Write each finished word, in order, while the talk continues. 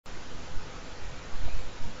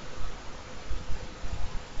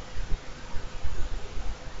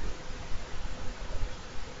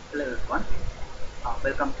everyone.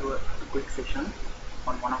 Welcome to a quick session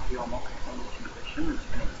on one of your mock examination questions which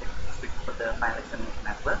you can expect for the final examination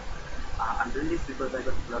as well. I'm doing this because I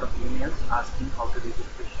got a lot of emails asking how to do this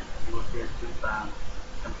question and you were there to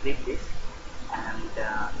complete this. And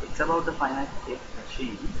it's about the finite state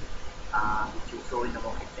machine which you saw in the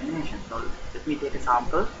mock examination. So let me take a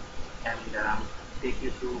sample and take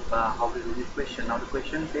you through how to do this question. Now the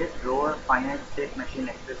question says draw a finite state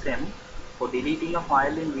machine FSM for deleting a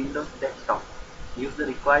file in Windows desktop. Use the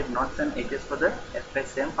required knots and edges for the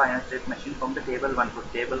FSM finite state machine from the table 1. So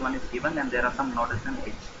table 1 is given and there are some knots and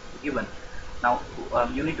edges given. Now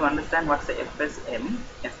you need to understand what's the FSM.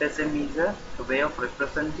 FSM is a way of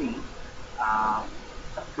representing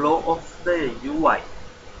the flow of the UI.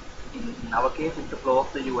 In our case it's the flow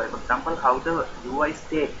of the UI. For example, how the UI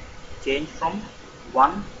state change from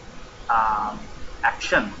one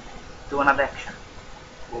action to another action,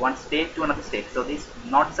 one state to another state. So these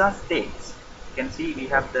nodes are states. You can see we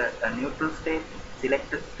have the neutral state,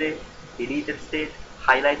 selected state, deleted state,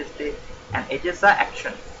 highlighted state, and edges are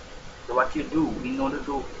actions. So what you do in order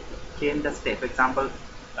to change the state, for example,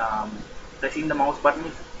 pressing the mouse button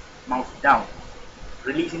is mouse down,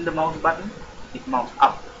 releasing the mouse button is mouse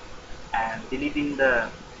up, and deleting the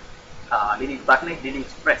delete button is delete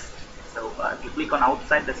pressed. So if you click on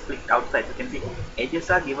outside, that's clicked outside. You can see edges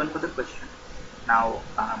are given for the question. Now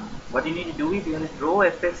what you need to do is you have to draw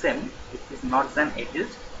FSM with these knots and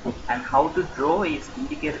edges, and how to draw is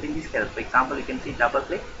indicated in this help. For example, you can see double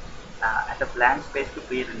click at a blank space to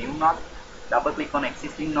create a new knot, double click on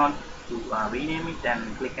existing knot to rename it,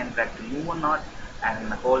 and click and drag to new one knot,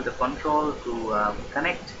 and hold the control to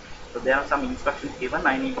connect. So there are some instructions given,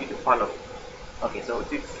 I need you to follow. Okay, so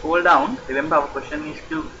if you scroll down, remember our question is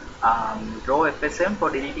to draw FSM for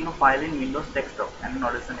deleting a file in Windows desktop, and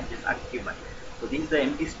notice and edges are given. So this is the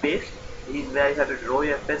empty space. This is where you have to draw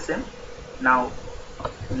your FSM. Now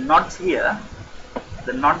knots here,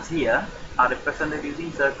 the knots here are represented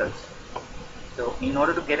using circles. So in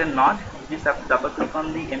order to get a knot, you just have to double click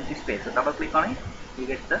on the empty space. So double click on it, you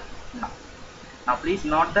get the knot. Now please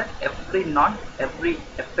note that every knot, every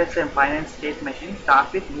FSM finite state machine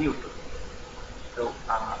starts with neutral. So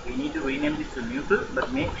we need to rename this to neutral,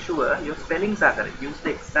 but make sure your spellings are correct. Use the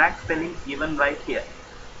exact spellings given right here.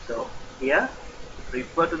 So here,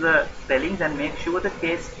 refer to the spellings and make sure the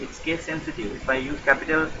it's case sensitive. If I use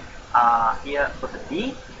capital here for the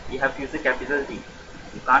D, you have to use the capital D.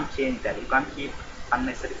 You can't change that. You can't keep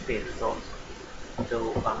unnecessary spaces. So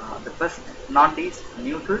the first knot is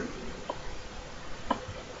neutral.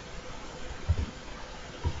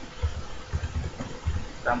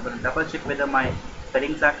 So I'm going to double check whether my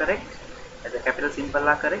spellings are correct, the capital symbol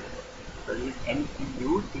are correct. So this is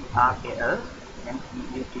N-E-U-T-R-A-L,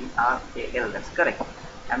 N-E-U-T-R-A-L, that's correct.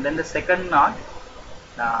 And then the second knot,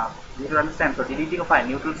 you have to understand, so deleting a file,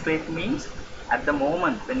 neutral state means at the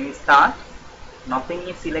moment when we start, nothing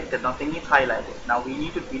is selected, nothing is highlighted. Now we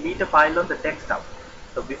need to delete a file on the desktop.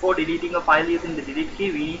 So before deleting a file using the delete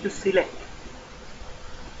key, we need to select.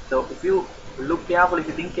 So if you look carefully, if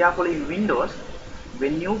you think carefully in Windows,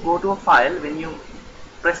 when you go to a file, when you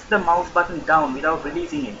press the mouse button down without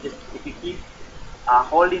releasing it, just if you keep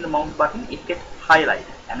holding the mouse button, it gets highlighted,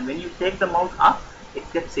 and when you take the mouse up, it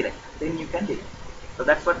gets selected, then you can delete. So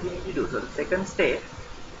that's what we need to do. So the second state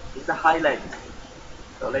is the highlighted state.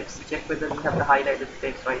 So let's check whether we have the highlighted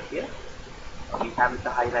state right here. We have the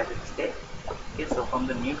highlighted state. Okay, so from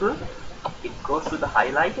the neutral, it goes to the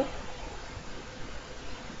highlighted.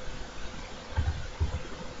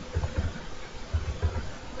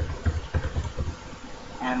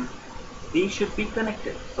 And these should be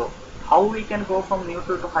connected. So how we can go from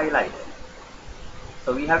neutral to highlighted?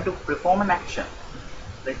 So we have to perform an action.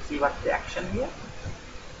 Let's see what's the action here.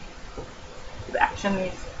 So the action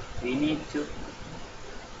is we need to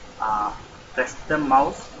press the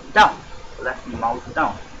mouse down. So that's mouse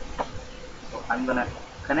down. So I'm gonna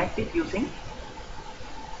connect it using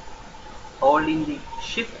holding the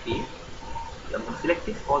shift key. So I'm gonna select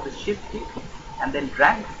this, hold the shift key, and then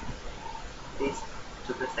drag this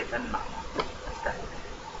to the second knot. That's correct.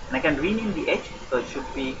 And I can rename the edge, so it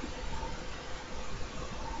should be,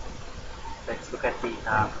 let's look at the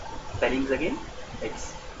spellings again.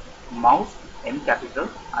 It's mouse, M capital,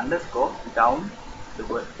 underscore, down, the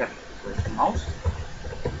word capital. So it's mouse.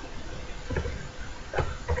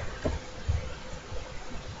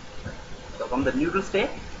 So from the neutral state,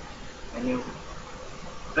 when you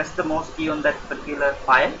press the mouse key on that particular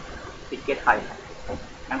file, it gets highlighted.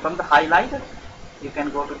 And from the highlighted, you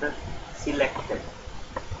can go to the selected.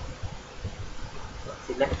 So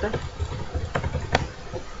selected.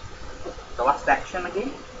 So what's the action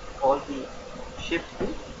again? Hold the shift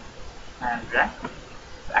key and drag.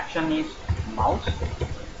 The action is mouse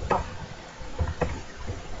up.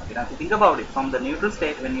 Okay, now if you think about it, from the neutral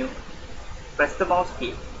state, when you press the mouse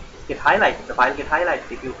key, it gets highlighted, the file gets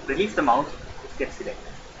highlighted. If you release the mouse, it gets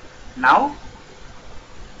selected. Now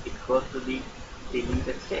it goes to the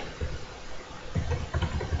deleted state.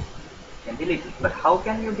 You can delete it, but how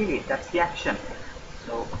can you delete? That's the action.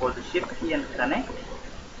 So hold the shift key and connect.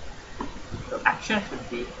 So action should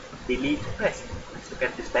be delete pressed. Let's look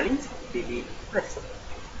at the spellings. Delete pressed.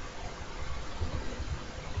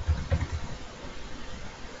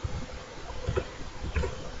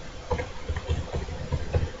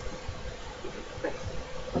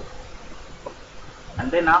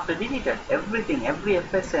 And then after deleted, everything, every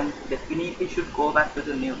FSM definitely should go back to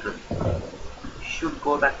the neutral. Should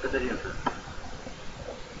go back to the neutral.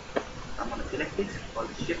 I'm going to select this, hold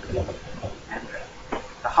the shift key and drag.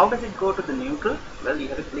 So how does it go to the neutral? Well, you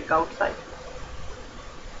have to click outside.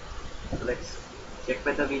 So let's check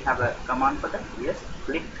whether we have a command for that. Yes,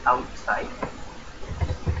 click outside.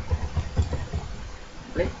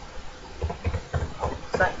 Click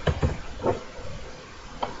outside.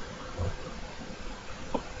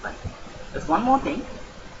 Right. There's one more thing.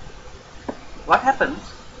 What happens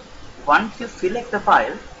once you select the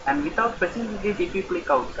file and without pressing the gate, if you click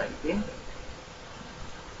outside, then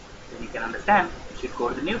you can understand it should go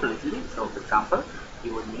to the neutral, isn't it? So for example,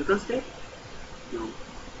 you were in neutral state, you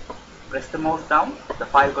press the mouse down, the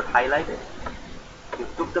file got highlighted, you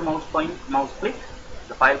took the mouse click,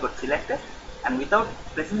 the file got selected, and without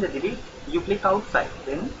pressing the delete, you click outside,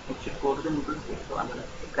 then it should go to the neutral state. So I'm going to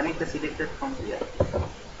connect the selected from here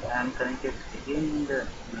and connect it again in the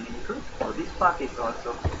neutral. So this part is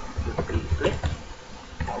also should be click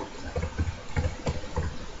outside.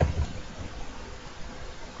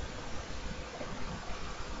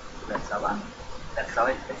 That's our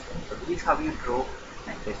FSM. So this is how you draw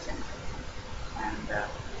an FSM.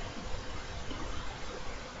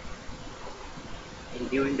 And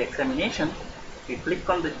during the examination, if you click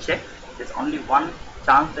on the check, there's only one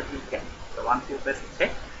chance that you get. So once you press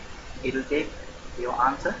check, it will take your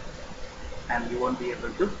answer and you won't be able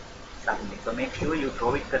to submit. So make sure you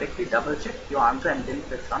draw it correctly, double check your answer and then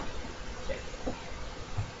press on check.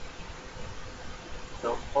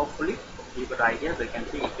 So hopefully you got an idea. So you can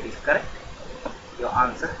see if it is correct, your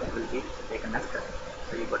answer will be taken as correct.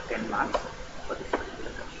 So you got 10 marks for this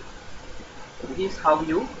particular question. So this is how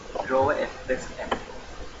you draw a FSM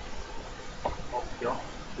of your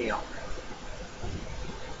chaos.